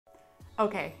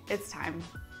Okay, it's time.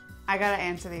 I gotta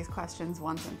answer these questions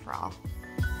once and for all.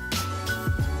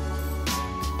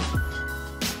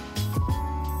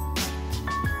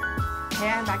 Hey,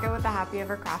 I'm Becca with the Happy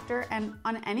Ever Crafter, and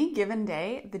on any given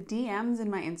day, the DMs in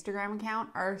my Instagram account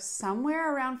are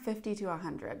somewhere around 50 to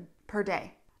 100 per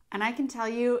day. And I can tell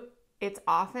you, it's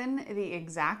often the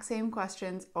exact same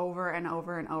questions over and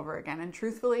over and over again. And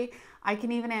truthfully, I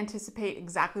can even anticipate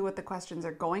exactly what the questions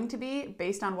are going to be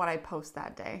based on what I post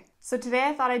that day. So today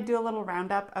I thought I'd do a little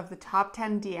roundup of the top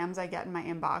 10 DMs I get in my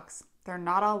inbox. They're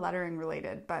not all lettering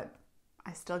related, but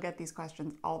I still get these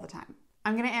questions all the time.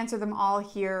 I'm gonna answer them all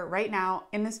here right now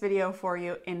in this video for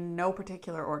you in no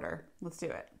particular order. Let's do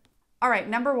it. All right,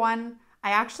 number one,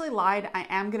 I actually lied. I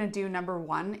am gonna do number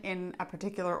one in a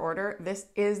particular order. This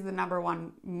is the number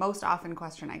one most often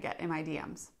question I get in my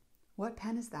DMs. What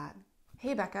pen is that?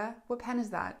 Hey Becca, what pen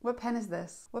is that? What pen is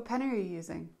this? What pen are you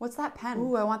using? What's that pen?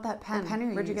 Ooh, I want that pen. What pen are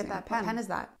you Where'd you using? Get that pen? What pen is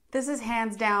that? This is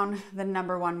hands down the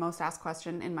number one most asked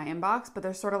question in my inbox, but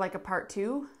there's sort of like a part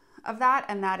two of that,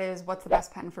 and that is, what's the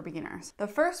best pen for beginners? The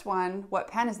first one, what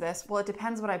pen is this? Well, it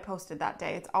depends what I posted that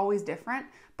day. It's always different,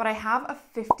 but I have a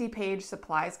 50-page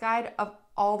supplies guide of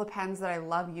all the pens that I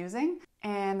love using,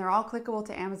 and they're all clickable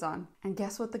to Amazon. And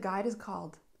guess what the guide is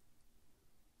called?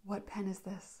 What pen is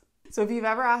this? So if you've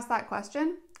ever asked that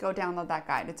question, go download that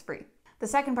guide. It's free. The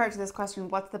second part to this question,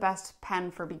 what's the best pen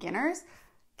for beginners?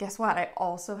 Guess what? I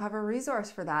also have a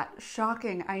resource for that.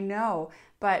 Shocking, I know,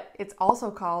 but it's also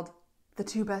called the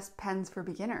 2 best pens for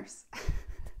beginners.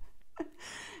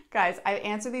 Guys, I've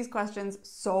answered these questions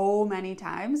so many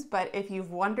times, but if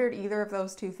you've wondered either of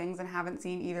those two things and haven't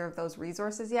seen either of those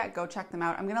resources yet, go check them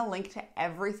out. I'm gonna link to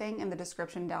everything in the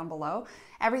description down below.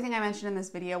 Everything I mentioned in this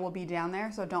video will be down there,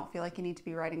 so don't feel like you need to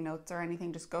be writing notes or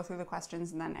anything. Just go through the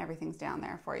questions and then everything's down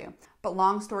there for you. But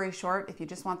long story short, if you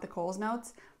just want the Coles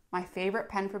notes, my favorite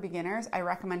pen for beginners I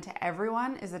recommend to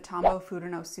everyone is the Tombow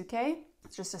Furunosuke.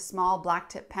 It's just a small black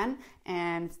tip pen,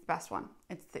 and it's the best one.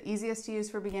 It's the easiest to use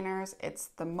for beginners. It's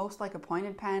the most like a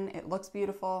pointed pen. It looks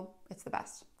beautiful. It's the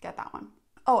best. Get that one.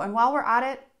 Oh, and while we're at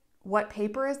it, what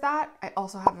paper is that? I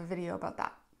also have a video about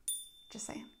that. Just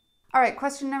saying. All right,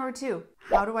 question number 2.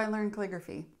 How do I learn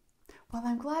calligraphy? Well,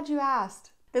 I'm glad you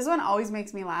asked. This one always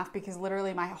makes me laugh because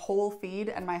literally my whole feed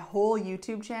and my whole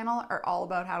YouTube channel are all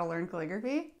about how to learn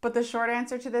calligraphy. But the short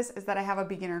answer to this is that I have a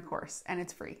beginner course and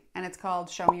it's free. And it's called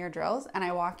Show Me Your Drills. And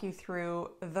I walk you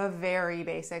through the very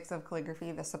basics of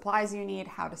calligraphy, the supplies you need,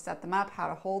 how to set them up, how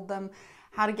to hold them,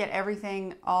 how to get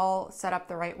everything all set up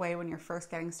the right way when you're first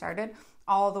getting started,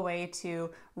 all the way to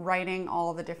writing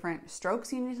all the different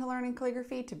strokes you need to learn in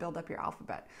calligraphy to build up your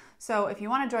alphabet. So if you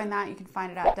want to join that, you can find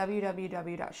it at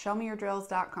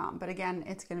www.showmeyourdrills.com. But again,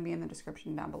 it's going to be in the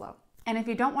description down below. And if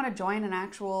you don't want to join an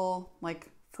actual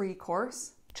free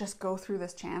course, just go through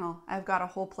this channel. I've got a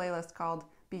whole playlist called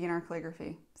Beginner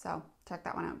Calligraphy. So check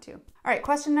that one out too. All right,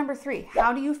 question number 3.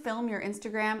 How do you film your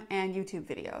Instagram and YouTube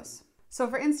videos? So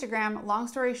for Instagram, long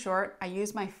story short, I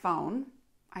use my phone.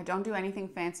 I don't do anything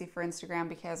fancy for Instagram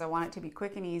because I want it to be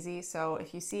quick and easy. So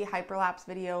if you see hyperlapse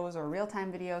videos or real-time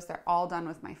videos, they're all done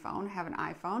with my phone. I have an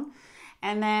iPhone.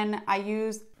 And then I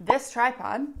use this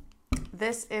tripod.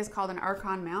 This is called an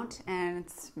Archon mount and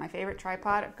it's my favorite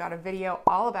tripod. I've got a video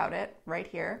all about it right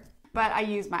here. But I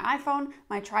use my iPhone,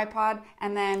 my tripod,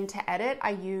 and then to edit,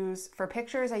 for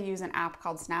pictures, I use an app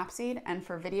called Snapseed, and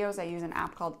for videos, I use an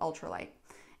app called Ultralight.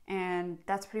 And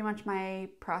that's pretty much my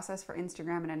process for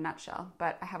Instagram in a nutshell,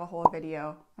 but I have a whole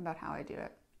video about how I do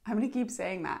it. I'm gonna keep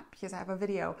saying that because I have a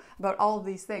video about all of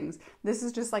these things. This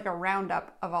is just like a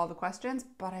roundup of all the questions,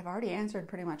 but I've already answered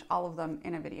pretty much all of them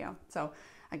in a video. So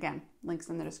again, links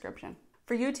in the description.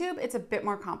 For YouTube, it's a bit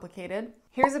more complicated.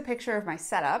 Here's a picture of my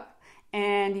setup,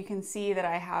 and you can see that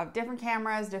I have different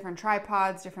cameras, different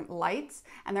tripods, different lights,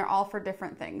 and they're all for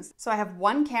different things. So I have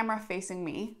one camera facing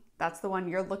me. That's the one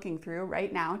you're looking through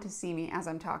right now to see me as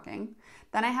I'm talking.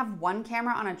 Then I have one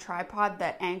camera on a tripod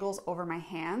that angles over my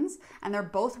hands, and they're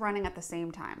both running at the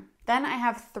same time. Then I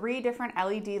have 3 different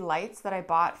LED lights that I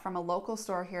bought from a local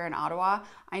store here in Ottawa.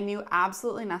 I knew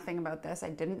absolutely nothing about this.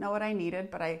 I didn't know what I needed,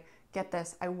 but I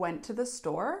went to the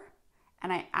store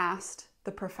and I asked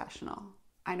the professional.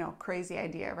 I know, crazy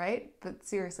idea, right? But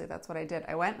seriously, that's what I did.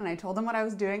 I went and I told him what I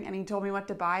was doing and he told me what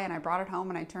to buy and I brought it home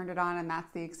and I turned it on, and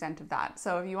that's the extent of that.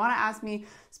 So if you want to ask me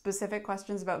specific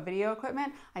questions about video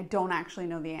equipment, I don't actually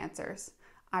know the answers.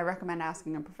 I recommend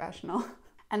asking a professional.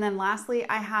 And then lastly,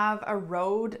 I have a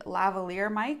Rode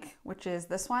lavalier mic, which is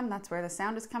this one. That's where the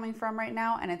sound is coming from right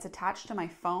now, and it's attached to my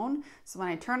phone. So when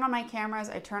I turn on my cameras,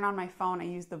 I turn on my phone, I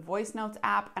use the voice notes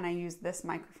app, and I use this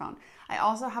microphone. I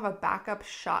also have a backup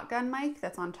shotgun mic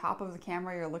that's on top of the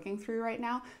camera you're looking through right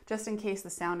now, just in case the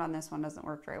sound on this one doesn't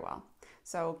work very well.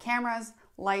 So cameras,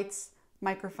 lights,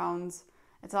 microphones,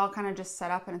 it's all kind of just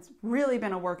set up, and it's really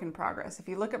been a work in progress. If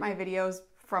you look at my videos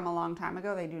from a long time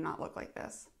ago, they do not look like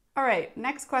this. All right,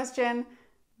 next question.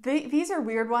 These are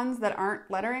weird ones that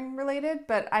aren't lettering related,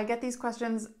 but I get these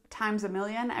questions times a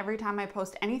million every time I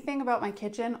post anything about my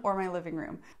kitchen or my living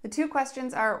room. The two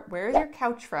questions are, where is your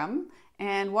couch from?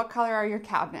 And what color are your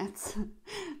cabinets?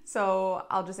 So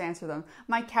I'll just answer them.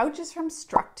 My couch is from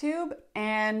Structube,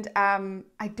 and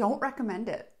I don't recommend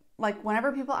it. Like,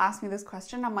 whenever people ask me this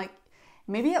question, I'm like,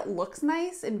 maybe it looks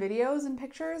nice in videos and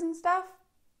pictures and stuff,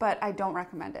 but I don't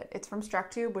recommend it. It's from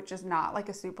Structube, which is not like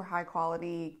a super high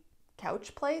quality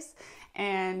couch place.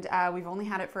 And we've only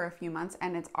had it for a few months,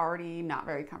 and it's already not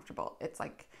very comfortable. It's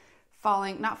like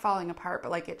not falling apart, but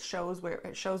like it shows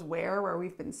where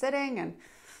we've been sitting,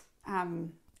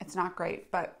 and it's not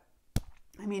great. But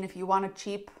I mean, if you want a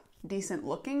cheap, decent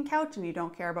looking couch and you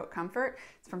don't care about comfort,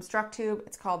 it's from Structube.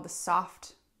 It's called the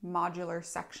Soft Modular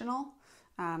Sectional.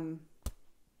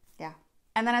 Yeah.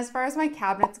 And then as far as my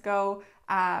cabinets go,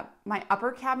 my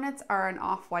upper cabinets are an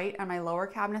off-white and my lower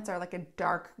cabinets are like a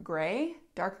dark gray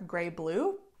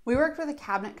blue. We worked with a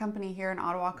cabinet company here in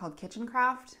Ottawa called Kitchen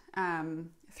Craft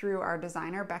through our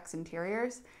designer, Beck's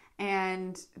Interiors.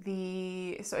 And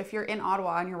so if you're in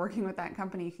Ottawa and you're working with that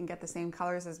company, you can get the same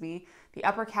colors as me. The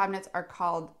upper cabinets are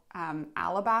called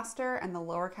Alabaster and the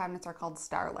lower cabinets are called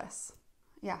Starless.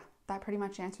 Yeah, that pretty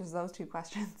much answers those two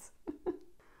questions.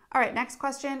 All right, next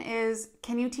question is,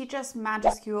 can you teach us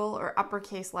majuscule or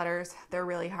uppercase letters? They're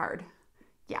really hard.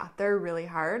 Yeah, they're really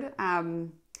hard.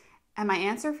 And my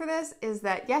answer for this is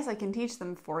that yes, I can teach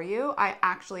them for you. I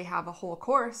actually have a whole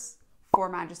course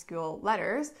for majuscule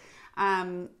letters.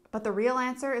 But the real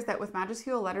answer is that with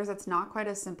majuscule letters, it's not quite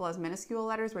as simple as minuscule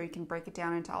letters where you can break it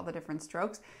down into all the different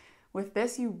strokes. With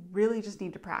this, you really just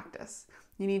need to practice.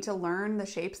 You need to learn the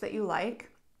shapes that you like,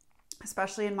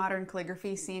 especially in modern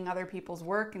calligraphy, seeing other people's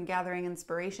work and gathering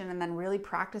inspiration and then really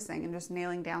practicing and just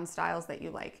nailing down styles that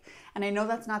you like. And I know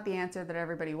that's not the answer that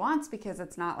everybody wants because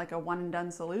it's not like a one and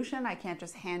done solution. I can't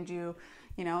just hand you,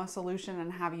 a solution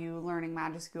and have you learning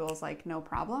majuscules like no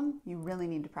problem. You really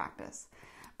need to practice.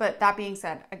 But that being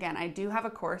said, again, I do have a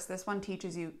course. This one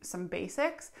teaches you some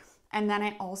basics. And then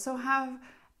I also have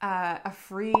a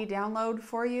free download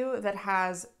for you that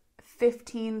has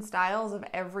 15 styles of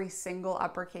every single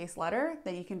uppercase letter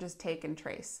that you can just take and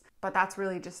trace. But that's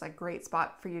really just a great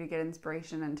spot for you to get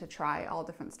inspiration and to try all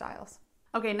different styles.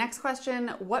 Okay, next question.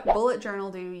 What bullet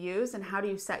journal do you use and how do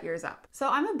you set yours up? So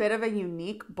I'm a bit of a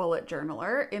unique bullet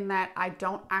journaler in that I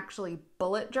don't actually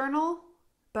bullet journal,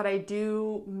 but I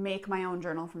do make my own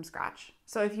journal from scratch.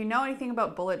 So if you know anything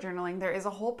about bullet journaling, there is a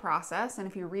whole process. And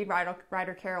if you read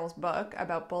Ryder Carroll's book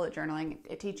about bullet journaling,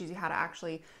 it teaches you how to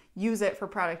actually use it for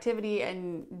productivity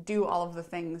and do all of the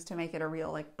things to make it a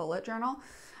real bullet journal.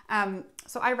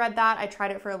 So I read that, I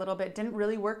tried it for a little bit, didn't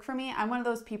really work for me. I'm one of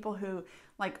those people who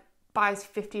buys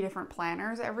 50 different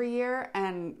planners every year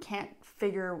and can't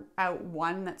figure out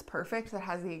one that's perfect, that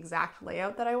has the exact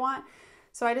layout that I want.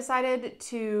 So I decided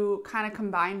to kind of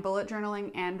combine bullet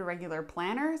journaling and regular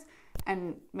planners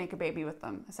and make a baby with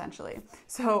them, essentially.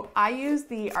 So I use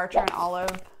the Archer and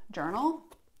Olive journal,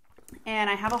 and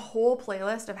I have a whole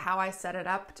playlist of how I set it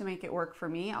up to make it work for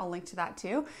me. I'll link to that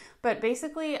too. But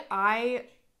basically, I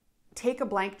take a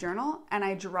blank journal and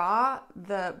I draw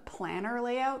the planner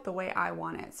layout the way I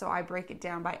want it. So I break it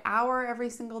down by hour every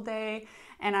single day,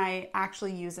 and I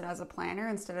actually use it as a planner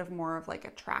instead of more of a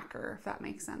tracker, if that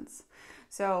makes sense.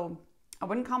 So I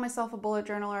wouldn't call myself a bullet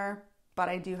journaler, but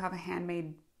I do have a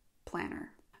handmade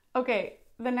planner. Okay,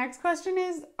 the next question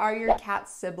is, are your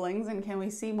cats siblings and can we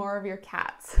see more of your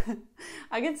cats?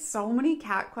 I get so many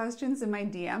cat questions in my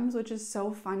DMs, which is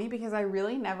so funny because I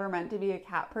really never meant to be a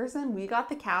cat person. We got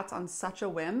the cats on such a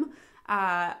whim,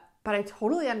 but I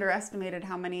totally underestimated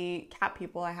how many cat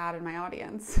people I had in my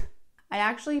audience. I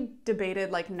actually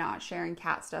debated not sharing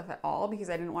cat stuff at all because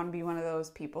I didn't want to be one of those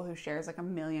people who shares a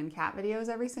million cat videos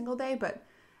every single day, but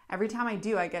every time I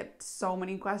do, I get so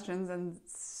many questions and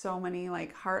so many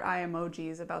heart eye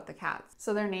emojis about the cats.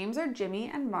 So their names are Jimmy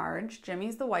and Marge.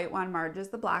 Jimmy's the white one, Marge is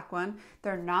the black one.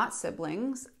 They're not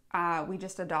siblings. We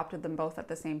just adopted them both at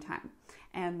the same time.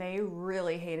 And they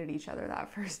really hated each other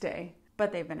that first day,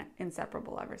 but they've been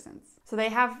inseparable ever since. So they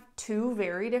have two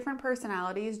very different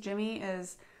personalities. Jimmy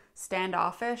is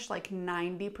standoffish like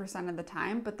 90% of the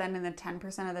time, but then in the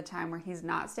 10% of the time where he's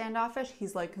not standoffish,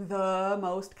 he's like the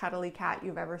most cuddly cat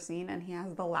you've ever seen, and he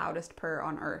has the loudest purr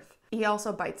on earth. He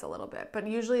also bites a little bit, but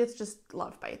usually it's just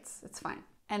love bites. It's fine.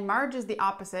 And Marge is the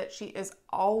opposite. She is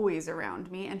always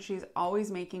around me, and she's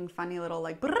always making funny little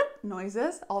like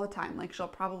noises all the time. Like she'll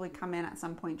probably come in at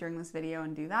some point during this video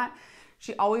and do that.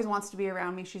 She always wants to be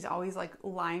around me. She's always like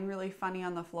lying really funny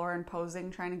on the floor and posing,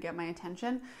 trying to get my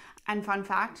attention. And fun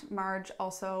fact, Marge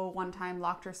also one time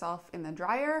locked herself in the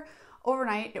dryer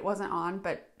overnight. It wasn't on,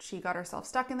 but she got herself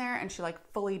stuck in there and she like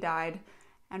fully died.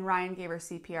 And Ryan gave her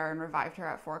CPR and revived her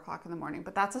at 4 o'clock in the morning.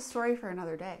 But that's a story for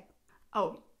another day.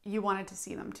 Oh, you wanted to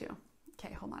see them too.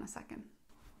 Okay, hold on a second.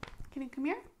 Can you come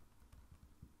here?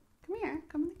 Come here,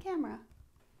 come in the camera.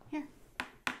 Here.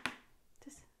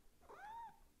 Just.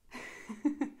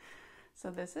 So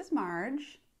this is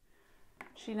Marge.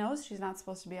 She knows she's not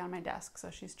supposed to be on my desk, so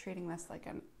she's treating this like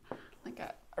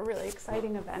a really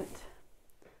exciting event.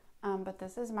 But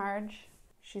this is Marge.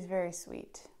 She's very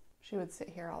sweet. She would sit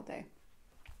here all day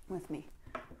with me.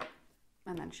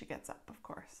 And then she gets up, of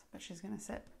course, but she's gonna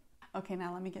sit. Okay,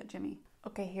 now let me get Jimmy.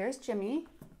 Okay, here's Jimmy.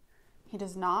 He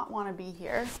does not want to be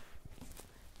here.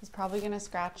 He's probably gonna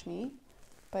scratch me,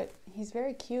 but he's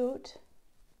very cute.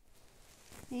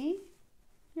 Me?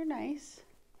 You're nice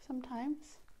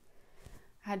sometimes.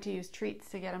 I had to use treats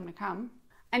to get him to come.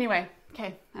 Anyway,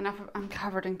 okay, I'm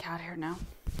covered in cat hair now.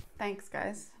 Thanks,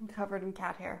 guys. I'm covered in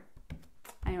cat hair.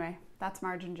 Anyway, that's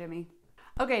Marge and Jimmy.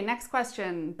 Okay, next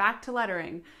question. Back to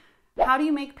lettering. How do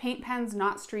you make paint pens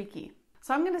not streaky?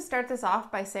 So I'm going to start this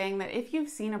off by saying that if you've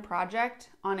seen a project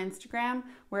on Instagram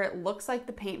where it looks like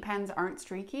the paint pens aren't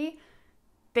streaky,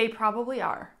 they probably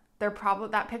are.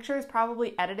 That picture is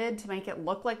probably edited to make it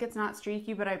look like it's not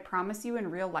streaky, but I promise you in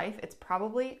real life, it's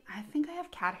probably, I think I have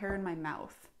cat hair in my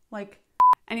mouth.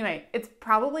 Anyway, it's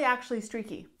probably actually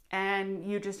streaky and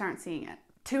you just aren't seeing it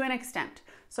to an extent.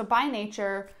 So by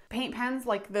nature, paint pens,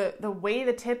 like the way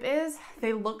the tip is,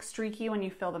 they look streaky when you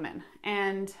fill them in.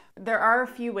 And there are a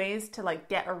few ways to like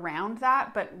get around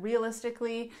that, but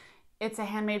realistically, it's a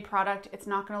handmade product. It's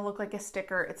not gonna look like a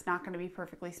sticker. It's not gonna be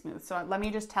perfectly smooth. So let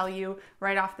me just tell you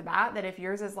right off the bat that if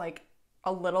yours is like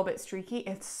a little bit streaky,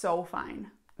 it's so fine.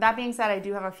 That being said, I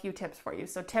do have a few tips for you.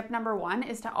 So tip number 1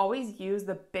 is to always use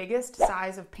the biggest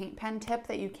size of paint pen tip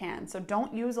that you can. So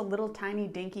don't use a little tiny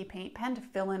dinky paint pen to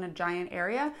fill in a giant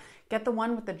area. Get the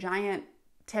one with the giant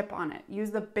tip on it.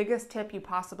 Use the biggest tip you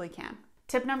possibly can.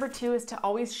 Tip number 2 is to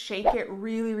always shake it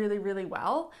really, really, really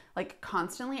well, like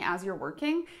constantly as you're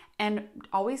working, and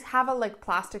always have a like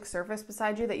plastic surface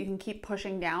beside you that you can keep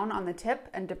pushing down on the tip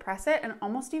and depress it, and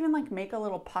almost even like make a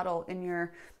little puddle in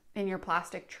your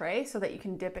plastic tray so that you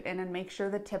can dip it in and make sure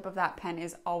the tip of that pen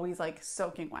is always like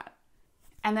soaking wet.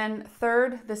 And then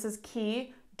third, this is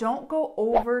key, don't go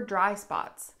over dry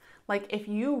spots. Like if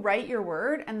you write your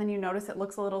word and then you notice it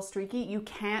looks a little streaky, you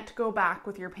can't go back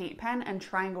with your paint pen and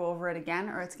try and go over it again,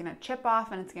 or it's gonna chip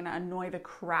off and it's gonna annoy the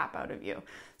crap out of you.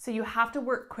 So you have to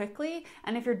work quickly,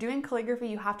 and if you're doing calligraphy,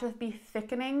 you have to be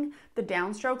thickening the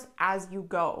downstrokes as you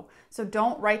go. So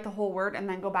don't write the whole word and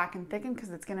then go back and thicken, because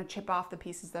it's gonna chip off the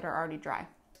pieces that are already dry.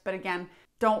 But again,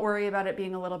 don't worry about it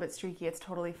being a little bit streaky, it's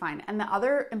totally fine. And the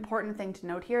other important thing to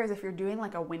note here is if you're doing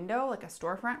like a window, like a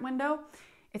storefront window,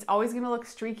 it's always gonna look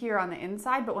streakier on the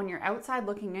inside, but when you're outside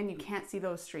looking in, you can't see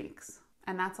those streaks.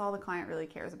 And that's all the client really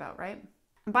cares about, right?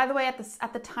 And by the way, at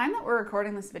the time that we're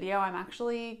recording this video, I'm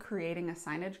actually creating a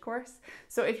signage course.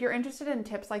 So if you're interested in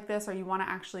tips like this, or you wanna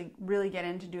actually really get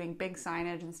into doing big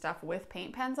signage and stuff with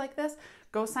paint pens like this,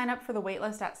 go sign up for the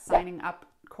waitlist at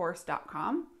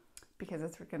signingupcourse.com, because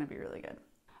it's gonna be really good.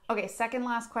 Okay, second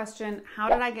last question, how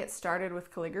did I get started with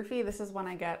calligraphy? This is one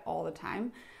I get all the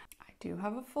time. I do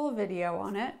have a full video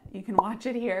on it. You can watch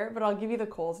it here, but I'll give you the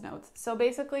Coles notes. So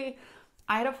basically,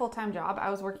 I had a full-time job.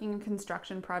 I was working in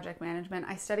construction project management.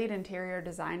 I studied interior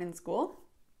design in school,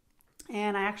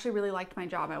 and I actually really liked my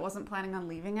job. I wasn't planning on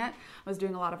leaving it. I was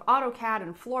doing a lot of AutoCAD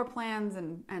and floor plans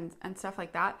and stuff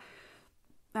like that,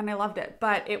 and I loved it,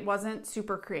 but it wasn't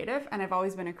super creative, and I've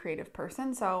always been a creative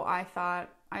person, so I thought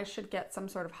I should get some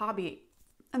sort of hobby.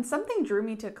 And something drew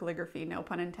me to calligraphy, no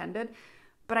pun intended.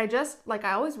 But I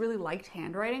always really liked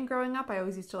handwriting growing up. I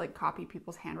always used to like copy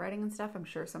people's handwriting and stuff. I'm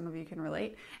sure some of you can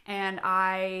relate. And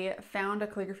I found a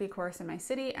calligraphy course in my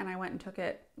city, and I went and took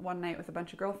it one night with a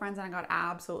bunch of girlfriends, and I got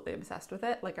absolutely obsessed with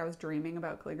it. Like I was dreaming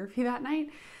about calligraphy that night.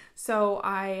 So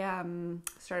I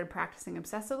started practicing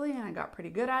obsessively, and I got pretty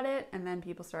good at it. And then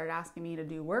people started asking me to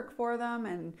do work for them,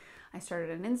 and I started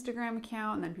an Instagram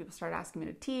account, and then people started asking me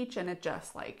to teach, and it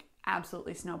just like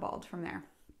absolutely snowballed from there.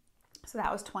 So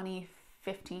that was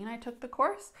 2015 I took the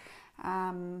course,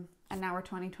 And now we're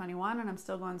 2021 and I'm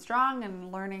still going strong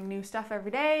and learning new stuff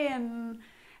every day and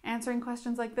answering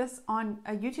questions like this on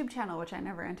a YouTube channel, which I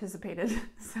never anticipated.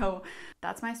 So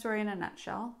that's my story in a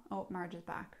nutshell. Oh, Marge is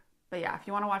back. But yeah, if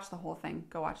you want to watch the whole thing,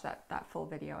 go watch that full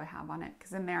video I have on it,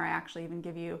 because in there I actually even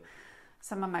give you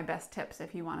some of my best tips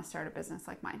if you want to start a business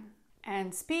like mine.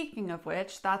 And speaking of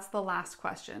which, that's the last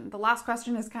question. The last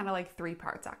question is kind of like 3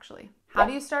 parts actually. How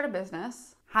do you start a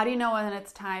business? How do you know when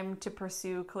it's time to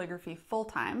pursue calligraphy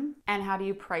full-time? And how do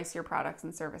you price your products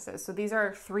and services? So these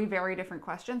are 3 very different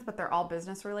questions, but they're all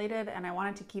business related. And I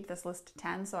wanted to keep this list to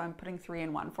 10, so I'm putting 3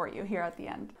 in 1 for you here at the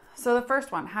end. So the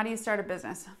first one, how do you start a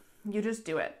business? You just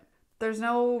do it. There's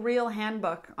no real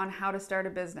handbook on how to start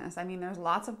a business. I mean, there's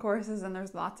lots of courses and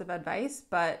there's lots of advice,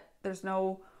 but there's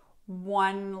no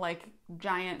one like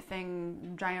giant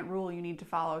rule you need to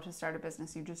follow to start a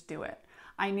business. You just do it.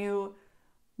 I knew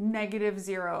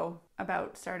 -0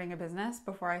 about starting a business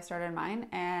before I started mine,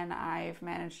 and I've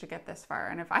managed to get this far.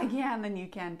 And if I can, then you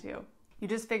can too. You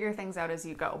just figure things out as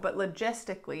you go. But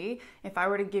logistically, if I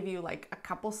were to give you like a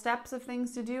couple steps of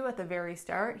things to do at the very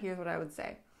start, here's what I would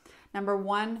say. Number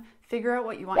 1, figure out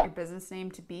what you want your business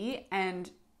name to be and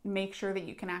make sure that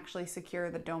you can actually secure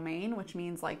the domain, which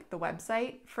means like the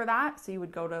website for that. So you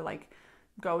would go to like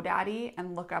GoDaddy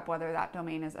and look up whether that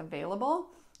domain is available.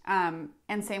 And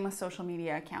same with social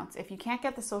media accounts. If you can't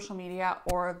get the social media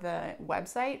or the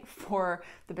website for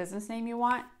the business name you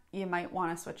want, you might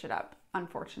want to switch it up,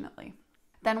 unfortunately.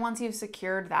 Then once you've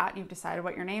secured that, you've decided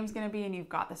what your name's going to be and you've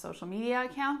got the social media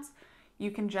accounts,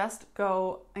 you can just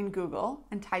go in Google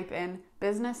and type in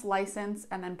business license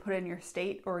and then put in your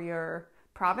state or your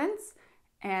province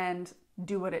and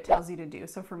do what it tells you to do.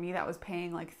 So for me, that was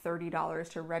paying like $30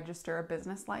 to register a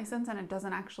business license, and it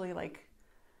doesn't actually like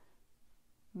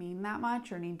mean that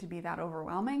much or need to be that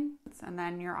overwhelming. And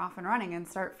then you're off and running and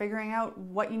start figuring out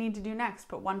what you need to do next.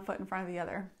 Put one foot in front of the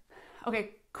other.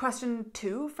 Okay, question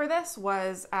 2 for this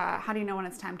was how do you know when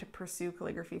it's time to pursue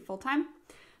calligraphy full-time?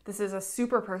 This is a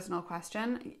super personal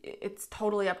question. It's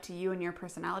totally up to you and your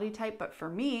personality type, but for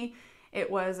me, it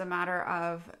was a matter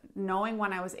of knowing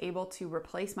when I was able to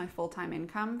replace my full-time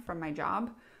income from my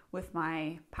job with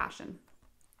my passion.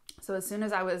 So as soon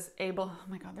as I was able, oh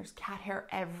my God, there's cat hair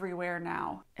everywhere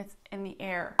now. It's in the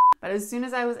air. But as soon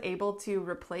as I was able to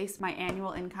replace my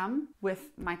annual income with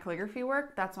my calligraphy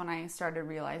work, that's when I started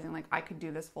realizing like I could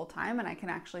do this full time and I can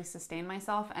actually sustain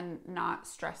myself and not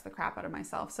stress the crap out of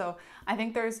myself. So I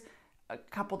think there's a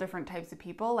couple different types of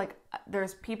people. Like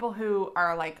there's people who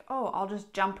are like, oh, I'll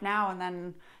just jump now and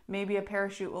then maybe a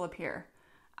parachute will appear.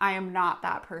 I am not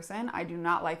that person. I do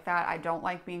not like that. I don't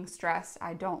like being stressed.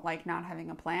 I don't like not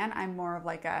having a plan. I'm more of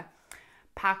like a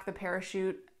pack the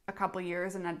parachute a couple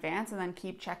years in advance and then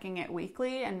keep checking it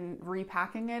weekly and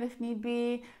repacking it if need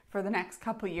be for the next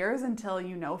couple years until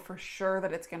you know for sure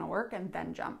that it's going to work, and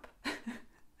then jump.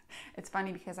 It's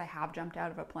funny because I have jumped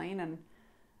out of a plane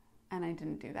and I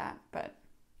didn't do that, but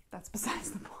that's besides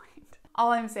the point.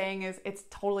 All I'm saying is it's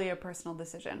totally a personal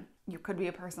decision. You could be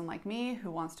a person like me who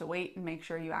wants to wait and make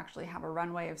sure you actually have a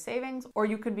runway of savings, or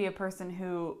you could be a person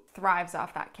who thrives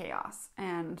off that chaos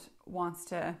and wants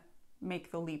to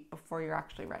make the leap before you're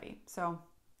actually ready. So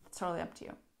it's totally up to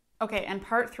you. Okay, and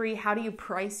part 3, how do you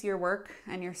price your work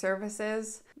and your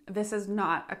services? This is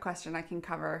not a question I can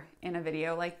cover in a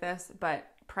video like this, but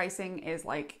pricing is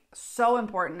like so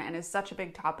important and is such a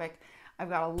big topic. I've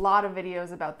got a lot of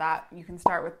videos about that. You can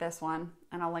start with this one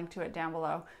and I'll link to it down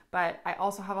below. But I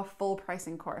also have a full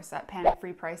pricing course at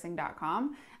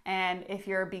panicfreepricing.com. And if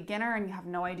you're a beginner and you have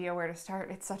no idea where to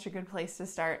start, it's such a good place to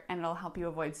start and it'll help you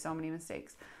avoid so many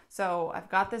mistakes. So I've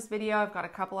got this video, I've got a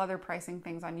couple other pricing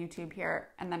things on YouTube here,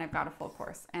 and then I've got a full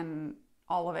course, and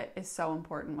all of it is so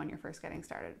important when you're first getting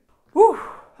started. Whew.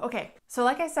 Okay, so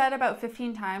like I said about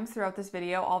 15 times throughout this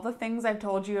video, all the things I've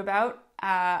told you about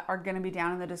are going to be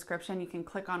down in the description. You can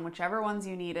click on whichever ones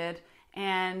you needed.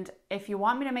 And if you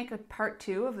want me to make a part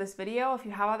 2 of this video, if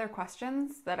you have other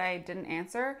questions that I didn't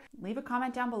answer, leave a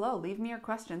comment down below. Leave me your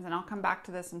questions and I'll come back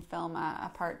to this and film a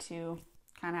part 2,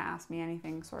 kind of ask me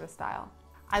anything sort of style.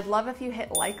 I'd love if you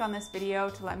hit like on this video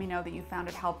to let me know that you found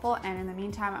it helpful. And in the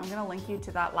meantime, I'm gonna link you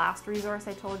to that last resource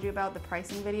I told you about, the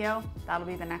pricing video. That'll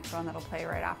be the next one that'll play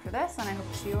right after this, and I hope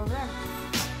to see you over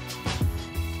there.